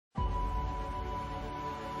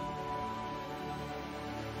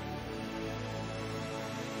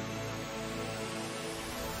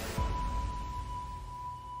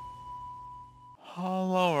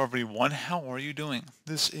Hello everyone, how are you doing?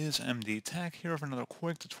 This is MD Tech here with another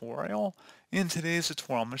quick tutorial. In today's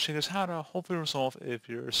tutorial, I'm going to show you guys how to hopefully resolve if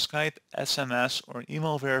your Skype, SMS, or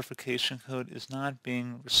email verification code is not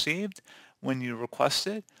being received when you request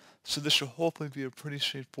it. So this should hopefully be a pretty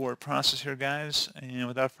straightforward process here, guys. And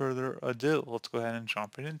without further ado, let's go ahead and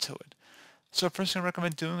jump right into it. So first thing I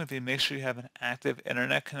recommend doing would be make sure you have an active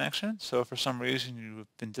internet connection. So if for some reason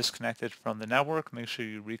you've been disconnected from the network, make sure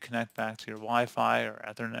you reconnect back to your Wi-Fi or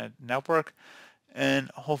Ethernet network, and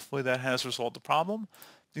hopefully that has resolved the problem.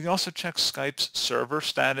 You can also check Skype's server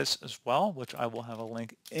status as well, which I will have a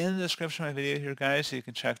link in the description of my video here, guys, so you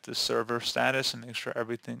can check the server status and make sure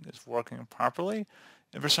everything is working properly.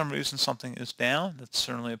 If for some reason something is down, that's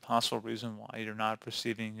certainly a possible reason why you're not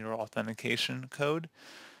receiving your authentication code.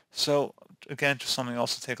 So again, just something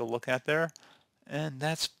else to take a look at there. And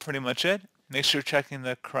that's pretty much it. Make sure you're checking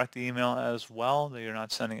the correct email as well, that you're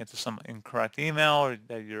not sending it to some incorrect email, or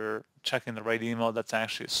that you're checking the right email that's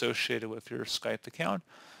actually associated with your Skype account.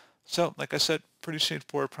 So like I said, pretty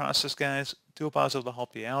straightforward process, guys. Do hope I was able to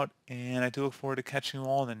help you out, and I do look forward to catching you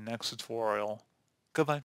all in the next tutorial. Goodbye.